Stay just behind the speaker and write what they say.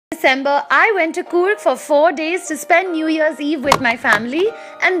December, I went to Coorg for 4 days to spend New Year's Eve with my family,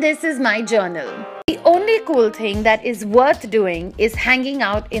 and this is my journal. The only cool thing that is worth doing is hanging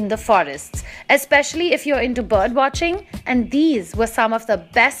out in the forests, especially if you're into bird watching, and these were some of the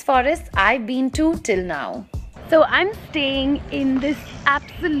best forests I've been to till now. So I'm staying in this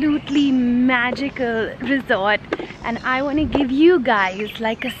absolutely magical resort, and I want to give you guys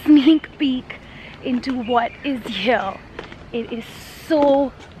like a sneak peek into what is here. It is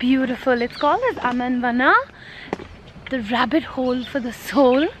so beautiful. It's called as Amanvana, the rabbit hole for the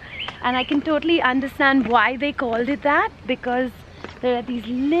soul, and I can totally understand why they called it that, because there are these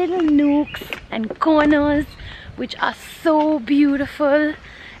little nooks and corners which are so beautiful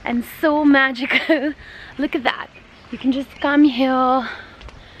and so magical. Look at that. You can just come here,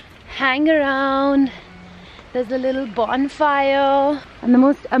 hang around. There's a little bonfire and the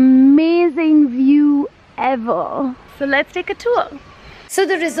most amazing view ever. So let's take a tour. So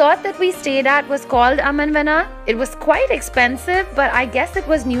the resort that we stayed at was called Amanvana. It was quite expensive, but I guess it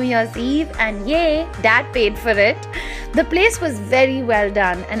was New Year's Eve and yay, Dad paid for it. The place was very well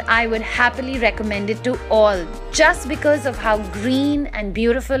done and I would happily recommend it to all just because of how green and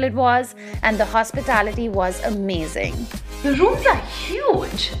beautiful it was, and the hospitality was amazing. The rooms are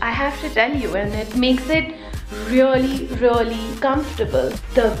huge, I have to tell you, and it makes it really, really comfortable.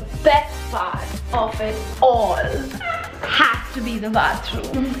 The best part of it all has to be the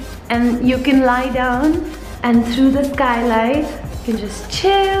bathroom, and you can lie down and through the skylight you can just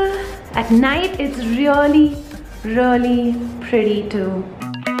chill. At night it's really, really pretty too.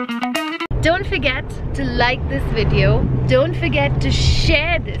 Don't forget to like this video. Don't forget to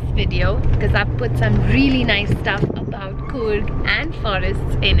share this video because I've put some really nice stuff about Coorg and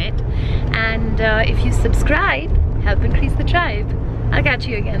forests in it. And if you subscribe, help increase the tribe. I'll catch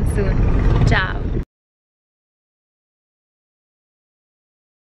you again soon. Ciao.